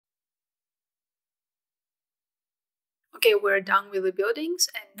Okay, we're done with the buildings,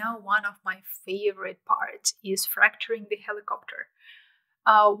 and now one of my favorite parts is fracturing the helicopter.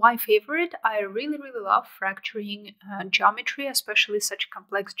 Why favorite? I really love fracturing geometry, especially such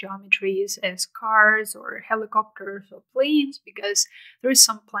complex geometries as cars or helicopters or planes, because there is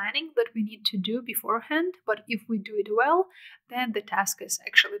some planning that we need to do beforehand, but if we do it well, then the task is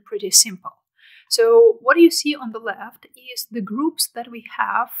actually pretty simple. So what you see on the left is the groups that we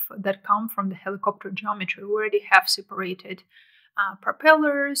have that come from the helicopter geometry. We already have separated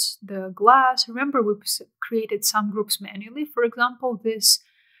propellers, the glass. Remember, we created some groups manually. For example, this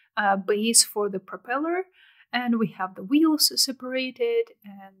base for the propeller, and we have the wheels separated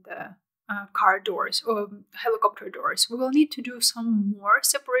and car doors or helicopter doors. We will need to do some more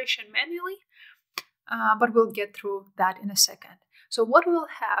separation manually, but we'll get through that in a second. So what we'll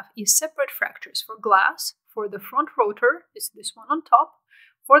have is separate fractures for glass, for the front rotor, is this one on top,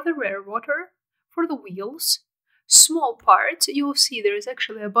 for the rear rotor, for the wheels, small parts. You'll see there is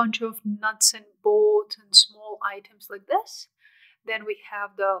actually a bunch of nuts and bolts and small items like this. Then we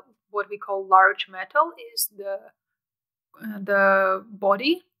have the what we call large metal is the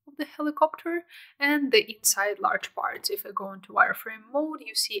body of the helicopter and the inside large parts. If I go into wireframe mode,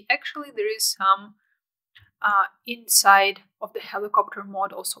 you see actually there is some inside of the helicopter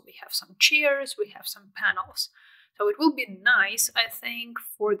model. So we have some chairs, we have some panels. So it will be nice, I think,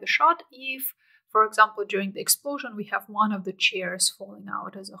 for the shot if, for example, during the explosion, we have one of the chairs falling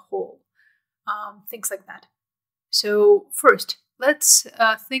out as a whole. Things like that. So first, let's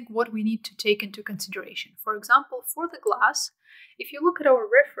think what we need to take into consideration. For example, for the glass, if you look at our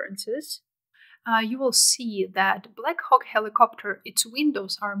references, you will see that Black Hawk helicopter, its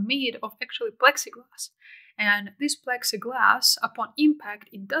windows are made of actually plexiglass. And this plexiglass, upon impact,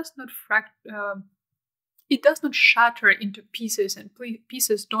 it does not shatter into pieces, and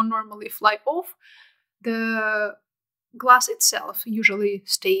pieces don't normally fly off. The glass itself usually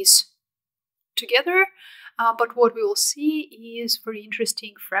stays together, but what we will see is very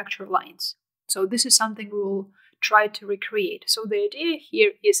interesting fracture lines. So this is something we will try to recreate. So the idea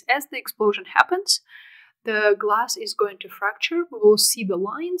here is as the explosion happens, the glass is going to fracture, we will see the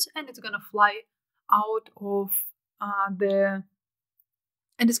lines, and it's going to fly out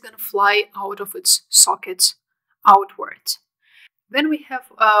of its sockets outwards. Then we have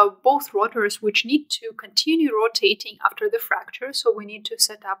both rotors which need to continue rotating after the fracture, so we need to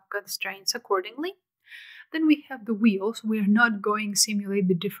set up constraints accordingly. Then we have the wheels. We are not going to simulate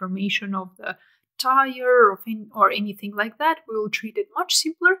the deformation of the tire or anything like that. We will treat it much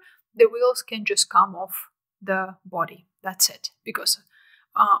simpler. The wheels can just come off the body. That's it. Because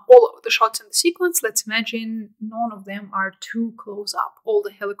all of the shots in the sequence, let's imagine none of them are too close up. All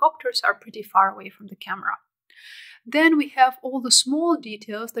the helicopters are pretty far away from the camera. Then we have all the small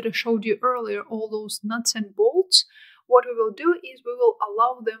details that I showed you earlier, all those nuts and bolts. What we will do is we will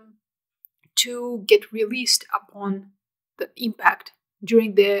allow them to get released upon the impact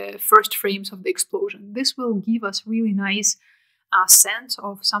during the first frames of the explosion. This will give us really nice sense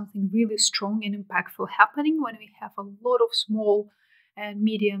of something really strong and impactful happening when we have a lot of small and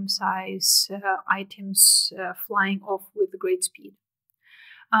medium-sized items flying off with great speed.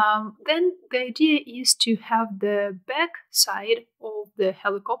 Then the idea is to have the back side of the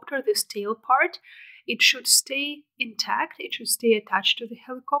helicopter, this tail part, it should stay intact, it should stay attached to the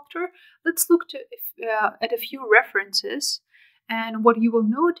helicopter. Let's look at a few references, and what you will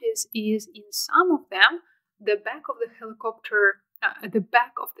notice is in some of them, the back of the helicopter, the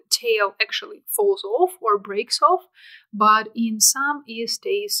back of the tail actually falls off or breaks off, but in some it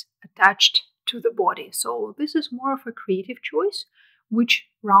stays attached to the body. So this is more of a creative choice, which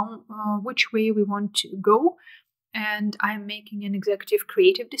way we want to go. And I'm making an executive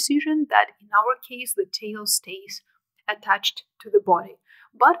creative decision that in our case, the tail stays attached to the body.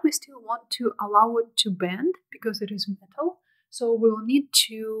 But we still want to allow it to bend because it is metal. So we will need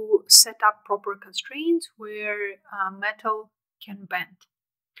to set up proper constraints where metal can bend.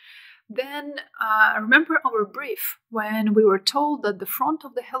 Then remember our brief when we were told that the front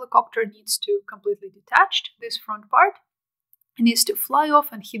of the helicopter needs to completely detach, this front part needs to fly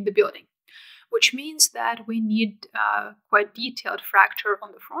off and hit the building, which means that we need quite detailed fracture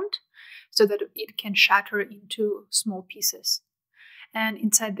on the front so that it can shatter into small pieces. And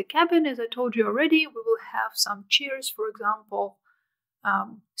inside the cabin, as I told you already, we will have some chairs, for example,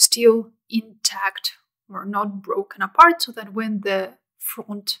 still intact or not broken apart, so that when the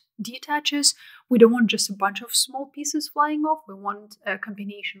front detaches, we don't want just a bunch of small pieces flying off. We want a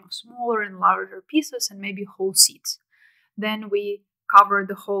combination of smaller and larger pieces and maybe whole seats. Then we cover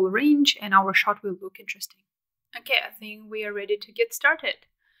the whole range and our shot will look interesting. Okay, I think we are ready to get started.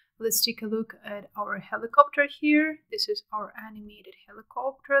 Let's take a look at our helicopter here. This is our animated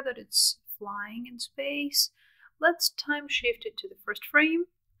helicopter that it's flying in space. Let's time shift it to the first frame,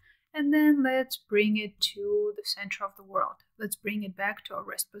 and then let's bring it to the center of the world. Let's bring it back to our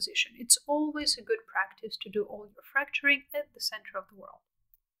rest position. It's always a good practice to do all your fracturing at the center of the world.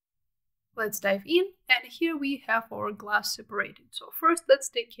 Let's dive in, and here we have our glass separated. So first, let's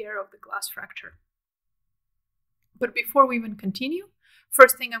take care of the glass fracture. But before we even continue,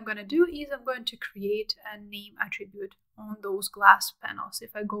 first thing I'm going to do is I'm going to create a name attribute on those glass panels.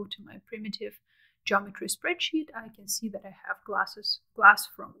 If I go to my primitive geometry spreadsheet, I can see that I have glass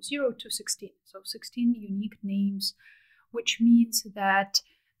from 0 to 16. So 16 unique names, which means that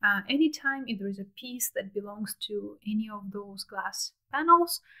anytime if there is a piece that belongs to any of those glass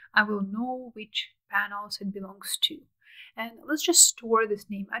panels, I will know which panels it belongs to. And let's just store this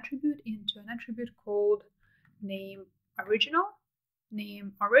name attribute into an attribute called name original,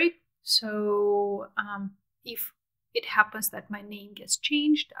 name array. So if it happens that my name gets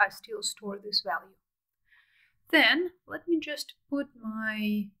changed, I still store this value. Then let me just put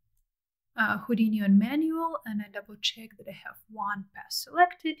my Houdini on manual and I double check that I have one pass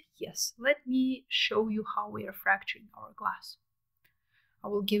selected. Yes, let me show you how we are fracturing our glass. I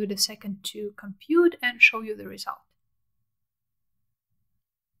will give it a second to compute and show you the result.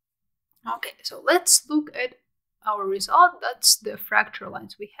 Okay, so let's look at our result. That's the fracture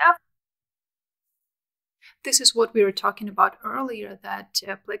lines we have. This is what we were talking about earlier, that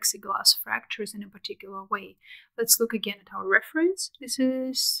plexiglass fractures in a particular way. Let's look again at our reference. This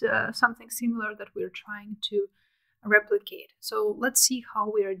is something similar that we're trying to replicate. So let's see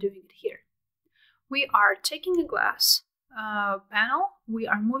how we are doing it here. We are taking a glass panel, we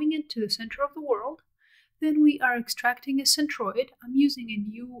are moving it to the center of the world, then we are extracting a centroid. I'm using a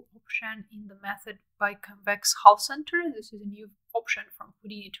new option in the method by convex hull center. This is a new option from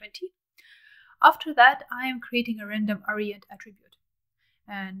Houdini 20. After that, I am creating a random orient attribute,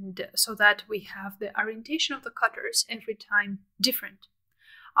 and so that we have the orientation of the cutters every time different.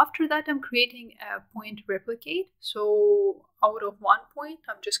 After that, I'm creating a point replicate. So out of one point,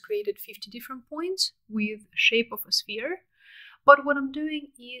 I've just created 50 different points with shape of a sphere. But what I'm doing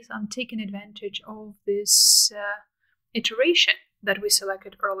is I'm taking advantage of this iteration that we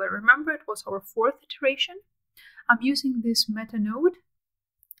selected earlier. Remember, it was our fourth iteration. I'm using this meta node,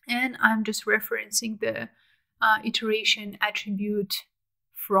 and I'm just referencing the iteration attribute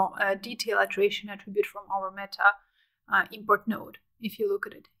from detail iteration attribute from our meta import node. If you look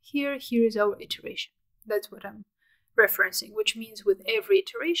at it here is our iteration. That's what I'm referencing, which means with every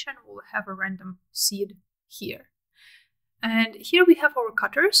iteration we'll have a random seed here. And here we have our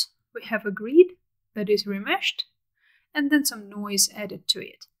cutters. We have a grid that is remeshed, and then some noise added to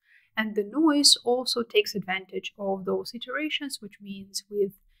it. And the noise also takes advantage of those iterations, which means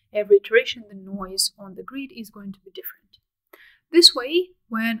with every iteration the noise on the grid is going to be different. This way,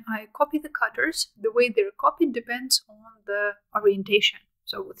 when I copy the cutters, the way they're copied depends on the orientation.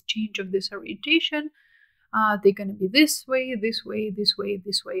 So with change of this orientation, they're going to be this way, this way, this way,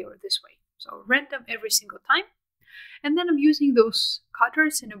 this way, or this way. So random every single time. And then I'm using those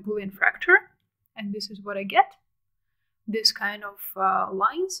cutters in a Boolean fracture, and this is what I get. This kind of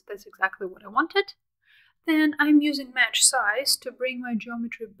lines, that's exactly what I wanted. Then I'm using match size to bring my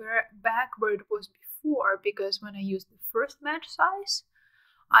geometry back where it was before, because when I used the first match size,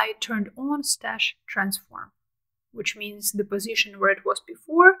 I turned on stash transform, which means the position where it was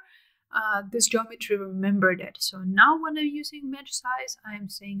before, this geometry remembered it. So now when I'm using match size, I'm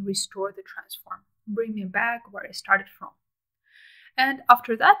saying restore the transform, bring me back where I started from. And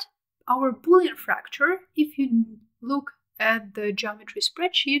after that, our Boolean fracture, if you look at the geometry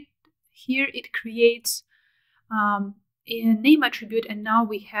spreadsheet, here it creates a name attribute, and now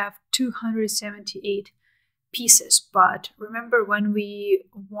we have 278 pieces. But remember, when we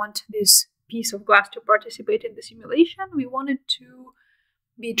want this piece of glass to participate in the simulation, we want it to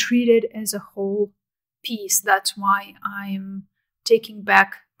be treated as a whole piece. That's why I'm taking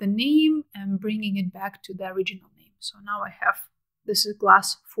back the name and bringing it back to the original name. So now I have, this is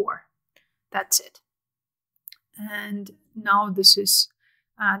glass 4. That's it. And now this is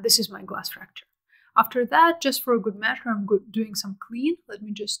my glass fracture. After that, just for a good measure, I'm doing some clean. Let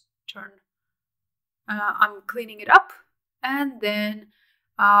me just turn, I'm cleaning it up. And then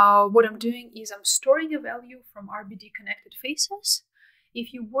what I'm doing is I'm storing a value from RBD connected faces.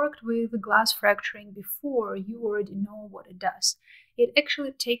 If you worked with glass fracturing before, you already know what it does. It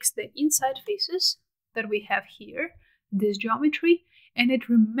actually takes the inside faces that we have here, this geometry, and it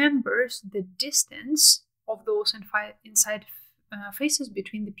remembers the distance of those inside faces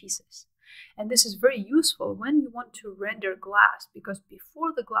between the pieces. And this is very useful when you want to render glass, because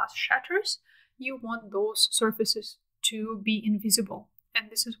before the glass shatters, you want those surfaces to be invisible. And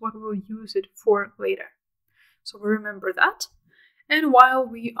this is what we'll use it for later. So we remember that. And while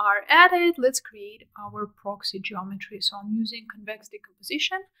we are at it, let's create our proxy geometry. So I'm using convex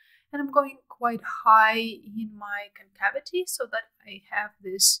decomposition, and I'm going quite high in my concavity so that I have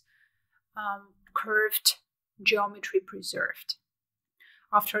this curved geometry preserved.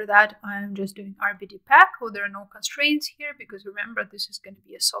 After that, I'm just doing RBD pack. Oh, there are no constraints here because remember, this is going to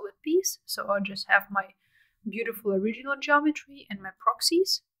be a solid piece. So I'll just have my beautiful original geometry and my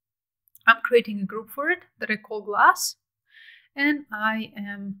proxies. I'm creating a group for it that I call glass, and I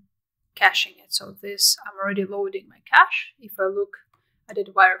am caching it. So this, I'm already loading my cache. If I look at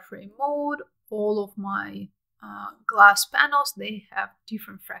it wireframe mode, all of my glass panels, they have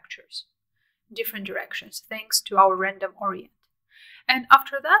different fractures, different directions, thanks to our random orient. And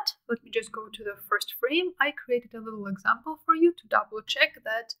after that, let me just go to the first frame. I created a little example for you to double check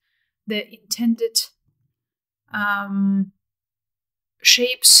that the intended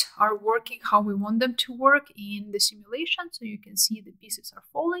shapes are working how we want them to work in the simulation. So you can see the pieces are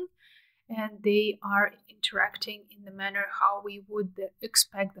falling and they are interacting in the manner how we would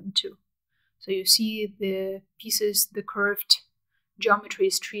expect them to. So you see the pieces, the curved geometry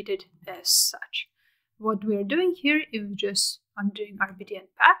is treated as such. What we are doing here is just, I'm doing RBD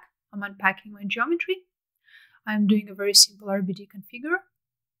unpack. I'm unpacking my geometry. I'm doing a very simple RBD configure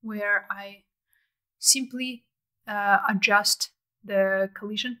where I simply adjust the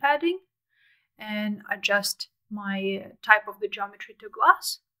collision padding and adjust my type of the geometry to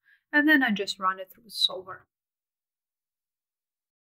glass. And then I just run it through the solver.